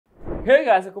Hey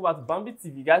guys, welcome back to Bambi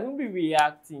TV. Guys, we'll be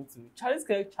reacting to Charlie's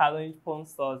Kirk challenge porn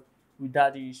stars with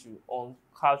daddy issue on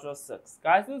casual sex.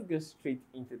 Guys, let's get straight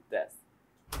into this.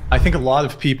 I think a lot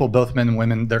of people, both men and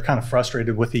women, they're kind of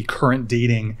frustrated with the current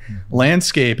dating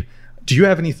landscape. Do you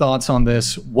have any thoughts on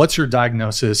this? What's your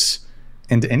diagnosis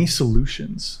and any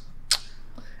solutions?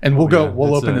 And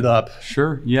we'll open it up.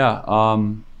 Sure. Yeah.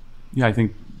 Yeah, I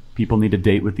think people need to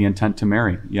date with the intent to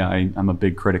marry. Yeah, I'm a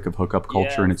big critic of hookup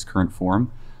culture in its current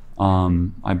form.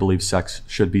 I believe sex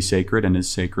should be sacred and is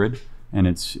sacred, and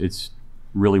it's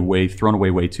really thrown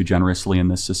away way too generously in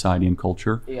this society and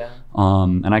culture. Yeah.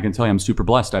 And I can tell you, I'm super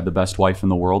blessed. I have the best wife in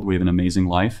the world. We have an amazing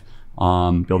life.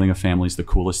 Building a family is the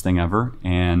coolest thing ever,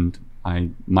 and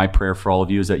my prayer for all of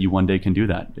you is that you one day can do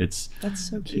that. That's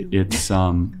so cute.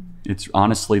 It's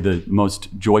honestly the most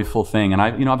joyful thing. And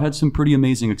I've had some pretty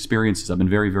amazing experiences. I've been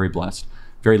very, very blessed.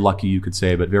 Very lucky, you could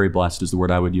say, but very blessed is the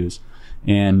word I would use.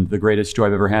 And the greatest joy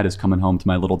I've ever had is coming home to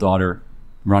my little daughter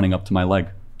running up to my leg.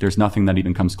 There's nothing that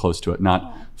even comes close to it.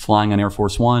 Not flying on Air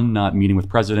Force One, not meeting with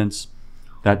presidents.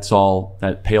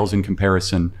 That pales in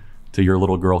comparison to your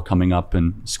little girl coming up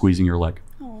and squeezing your leg.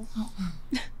 Oh.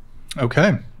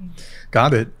 Okay,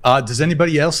 got it. Does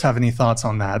anybody else have any thoughts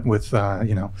on that with,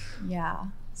 Yeah.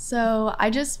 So I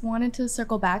just wanted to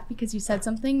circle back because you said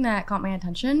something that caught my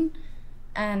attention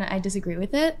and I disagree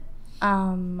with it.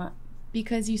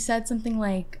 Because you said something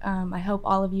like, I hope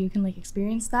all of you can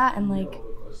experience that, and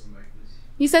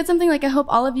you said something like, I hope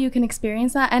all of you can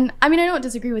experience that. And I mean, I don't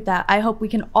disagree with that. I hope we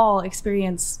can all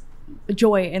experience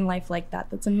joy in life like that.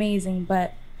 That's amazing.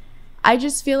 But I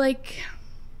just feel like,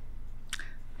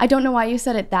 I don't know why you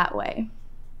said it that way.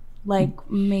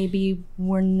 Like maybe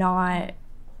we're not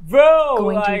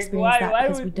going to experience that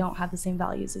because we don't have the same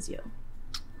values as you.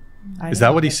 Is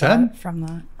that what he said? From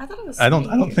that, I thought it was. I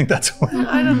don't think that's what,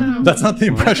 I don't know. That's not the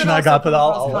impression I got.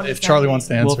 But if Charlie wants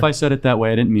to answer. Well, if I said it that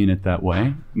way, I didn't mean it that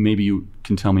way. Maybe you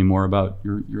can tell me more about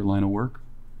your line of work.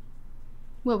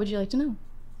 What would you like to know?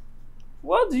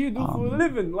 What do you do for a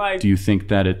living? Do you think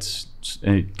that it's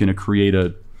going to create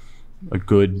a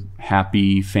good,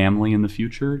 happy family in the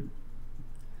future?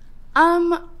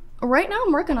 Right now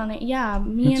I'm working on it. Yeah,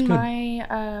 me That's and good.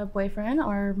 my boyfriend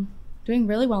are doing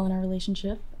really well in our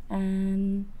relationship,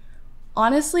 and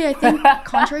honestly, I think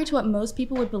contrary to what most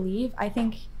people would believe, I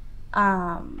think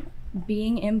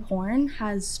being in porn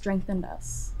has strengthened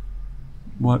us.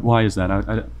 Why is that?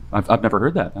 I've never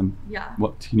heard that. Yeah.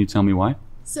 What can you tell me why?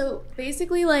 So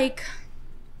basically,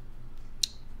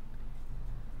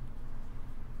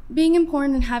 being in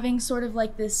porn and having sort of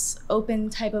this open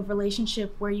type of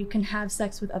relationship where you can have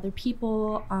sex with other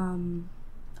people.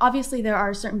 Obviously, there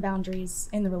are certain boundaries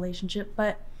in the relationship,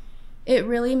 but it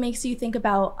really makes you think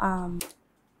about.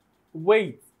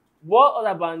 Wait, what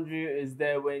other boundary is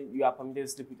there when you are permitted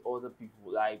to sleep with other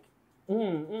people?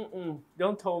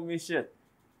 Don't tell me shit.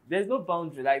 There's no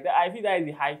boundary like that. I think that is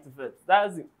the height of it.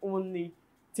 That's the only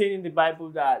thing in the Bible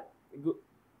that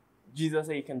Jesus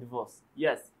said you can divorce.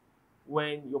 Yes,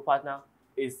 when your partner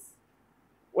commits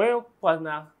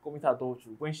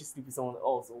adultery, when she sleeps with someone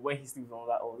else, or when he sleeps with someone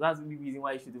else, that's the only reason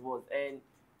why you should divorce. And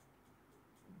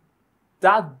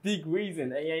that big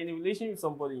reason, and you're in a relationship with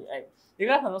somebody, and you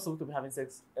guys are not supposed to be having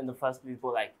sex in the first place,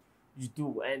 but you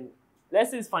do. And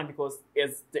let's say it's fine because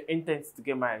it's the intent to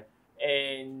get married,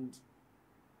 and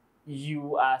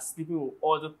you are sleeping with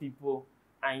other people,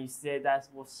 and you said that's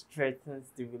what strengthens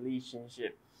the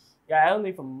relationship. Yeah, I don't know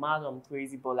if I'm mad or I'm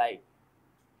crazy, but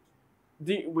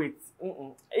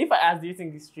if I ask, do you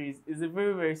think this tree is a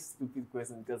very, very stupid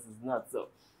question because it's not so.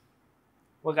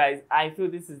 Well, guys, I feel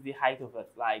this is the height of it.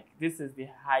 This is the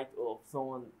height of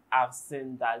someone I've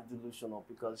seen that's delusional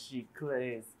because she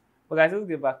clearly is. But guys, let's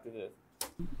get back to this.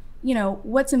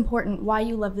 What's important, why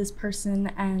you love this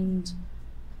person, and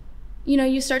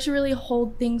you start to really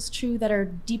hold things true that are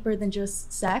deeper than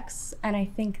just sex. And I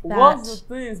think that what's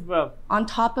the things, bro? On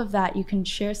top of that, you can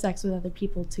share sex with other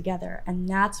people together, and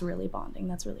that's really bonding.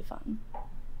 That's really fun.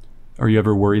 Are you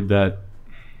ever worried that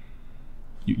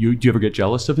do you ever get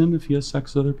jealous of him if he has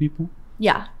sex with other people?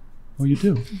 Yeah. Oh, you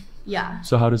do? Yeah.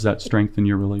 So how does that strengthen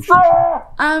your relationship?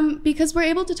 Because we're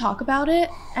able to talk about it,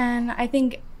 and I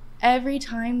think every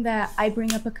time that I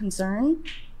bring up a concern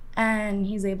and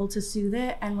he's able to soothe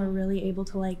it and we're really able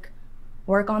to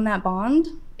work on that bond,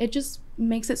 it just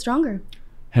makes it stronger.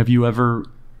 Have you ever,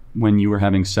 when you were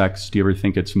having sex, do you ever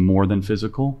think it's more than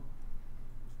physical?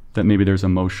 That maybe there's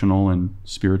emotional and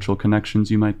spiritual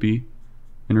connections you might be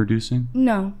introducing?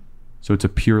 No. So it's a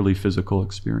purely physical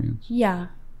experience? Yeah.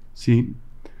 See,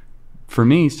 for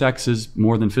me, sex is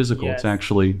more than physical. Yes. It's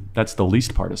actually, that's the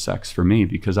least part of sex for me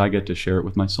because I get to share it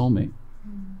with my soulmate.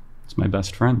 It's my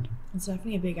best friend. It's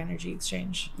definitely a big energy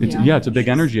exchange. It's a big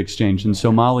energy exchange. And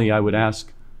so, Molly, I would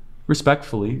ask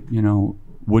respectfully,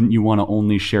 wouldn't you want to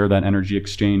only share that energy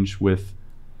exchange with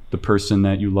the person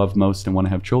that you love most and want to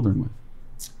have children with?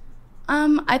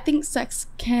 I think sex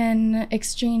can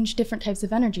exchange different types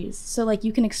of energies. So like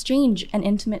you can exchange an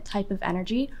intimate type of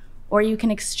energy, or you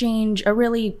can exchange a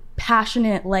really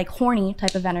passionate, like horny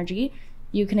type of energy.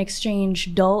 You can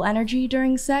exchange dull energy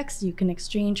during sex. You can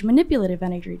exchange manipulative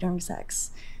energy during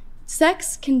sex.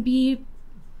 Sex can be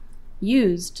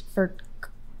used for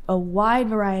a wide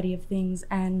variety of things,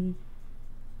 and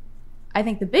I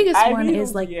think the biggest one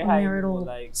is like marital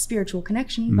spiritual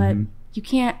connection, but you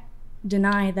can't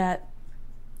deny that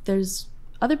there's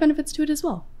other benefits to it as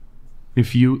well.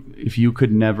 If you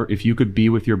could be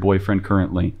with your boyfriend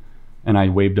currently, and I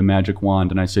waved a magic wand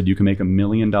and I said you can make $1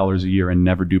 million a year and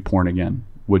never do porn again,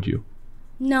 would you?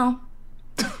 No.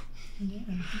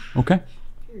 Okay.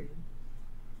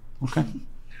 Okay.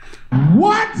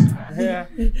 What? Yeah.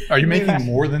 Are you making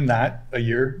more than that a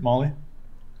year, Molly?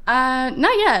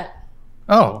 Not yet.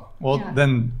 Oh, well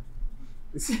then,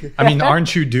 I mean,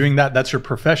 aren't you doing that? That's your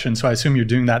profession, so I assume you're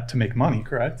doing that to make money,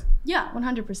 correct? Yeah,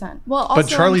 100%. Well, also but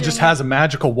Charlie just has a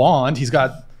magical wand. He's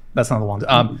got, that's not the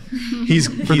wand. He's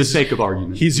for the sake of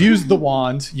argument. He's used the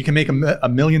wand. You can make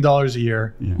 $1 million a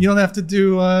year. Yeah. You don't have to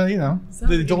do,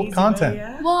 the adult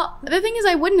content. Well, the thing is,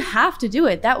 I wouldn't have to do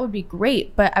it. That would be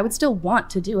great, but I would still want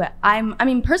to do it. I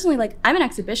mean, personally, like, I'm an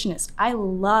exhibitionist. I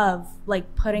love,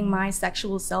 like, putting my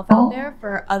sexual self out there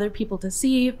for other people to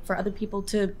see, for other people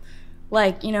to,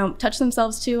 like, touch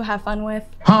themselves to, have fun with.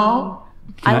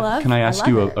 Can I ask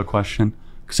you a question?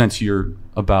 Since you're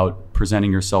about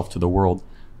presenting yourself to the world,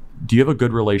 do you have a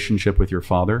good relationship with your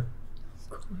father?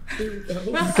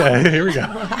 Okay, here we go.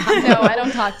 No, I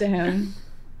don't talk to him.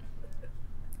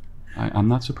 I'm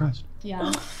not surprised.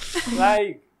 Yeah.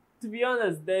 Like, to be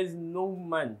honest, there's no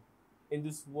man in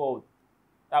this world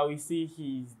that will see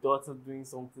his daughter doing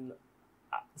something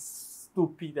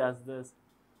stupid as this,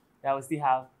 that will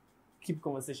still keep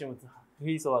conversation with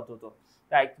his or her daughter.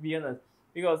 Like, to be honest,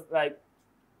 because like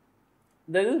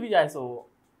there's this video I saw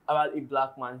about a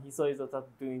black man. He saw his daughter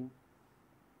doing.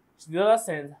 The daughter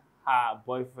sent her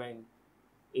boyfriend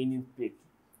a nude pic,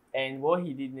 and what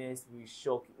he did next was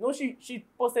shocking. No, she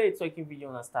posted a twerking video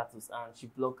on her status, and she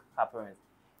blocked her parents.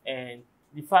 And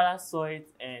the father saw it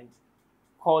and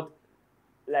called,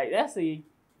 like, let's say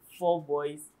 4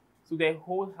 boys. So they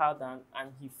hold her down,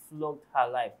 and he flogged her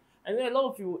life. And then a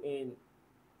lot of you in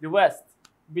the West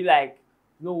be like,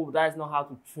 no, that's not how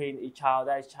to train a child.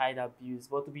 That is child abuse.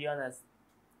 But to be honest,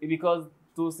 it's because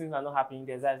those things are not happening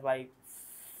there. That's why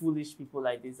foolish people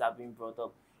like this are being brought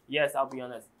up. Yes, I'll be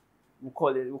honest. We'll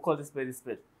call this spade a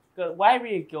spade. Because why will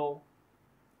a girl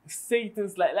say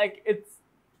things like it's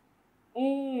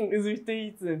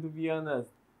irritating, to be honest.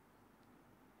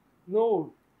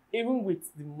 No, even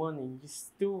with the money, you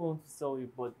still want to sell your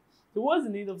body. So what's the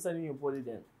need of selling your body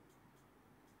then?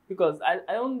 Because I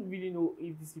don't really know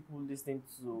if these people listening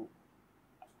to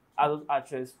adult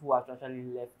actresses who have actually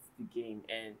left the game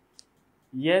and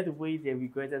the way they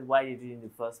regretted why they did in the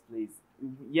first place.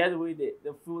 The way they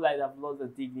feel like they've lost their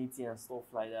dignity and stuff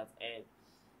like that. And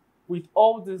with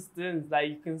all these things, like,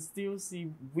 you can still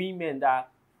see women that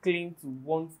claim to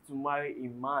want to marry a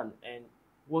man and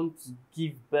want to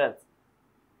give birth.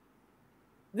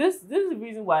 This is the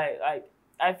reason why, like,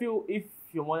 I feel if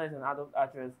your mother is an adult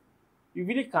actress, you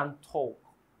really can talk.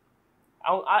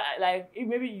 Like, if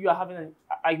maybe you are having an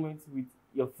argument with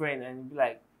your friend and be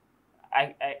like,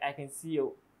 I can see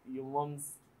your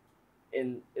mom's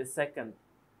in a second.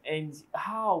 And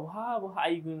how are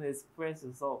you going to express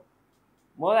yourself?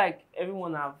 More like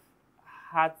everyone have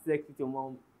had sex with your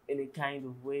mom in a kind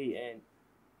of way. And,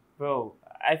 bro,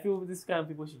 I feel this kind of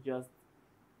people should just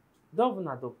don't even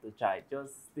adopt a child.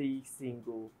 Just stay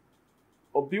single.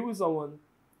 Or be with someone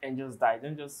and just die.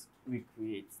 Don't just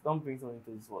recreate. Don't bring someone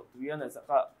into this world. To be honest,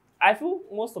 I feel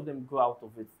most of them grow out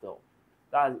of it though.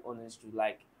 That's the honest truth.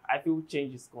 Like, I feel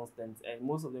change is constant and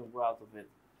most of them grow out of it.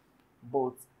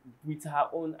 But with her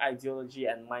own ideology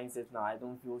and mindset now, I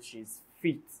don't feel she's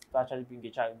fit to actually bring a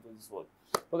child into this world.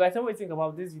 But guys, tell me what you think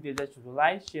about this video. Just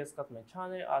like, share, subscribe to my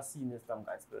channel. I'll see you next time,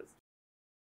 guys. First.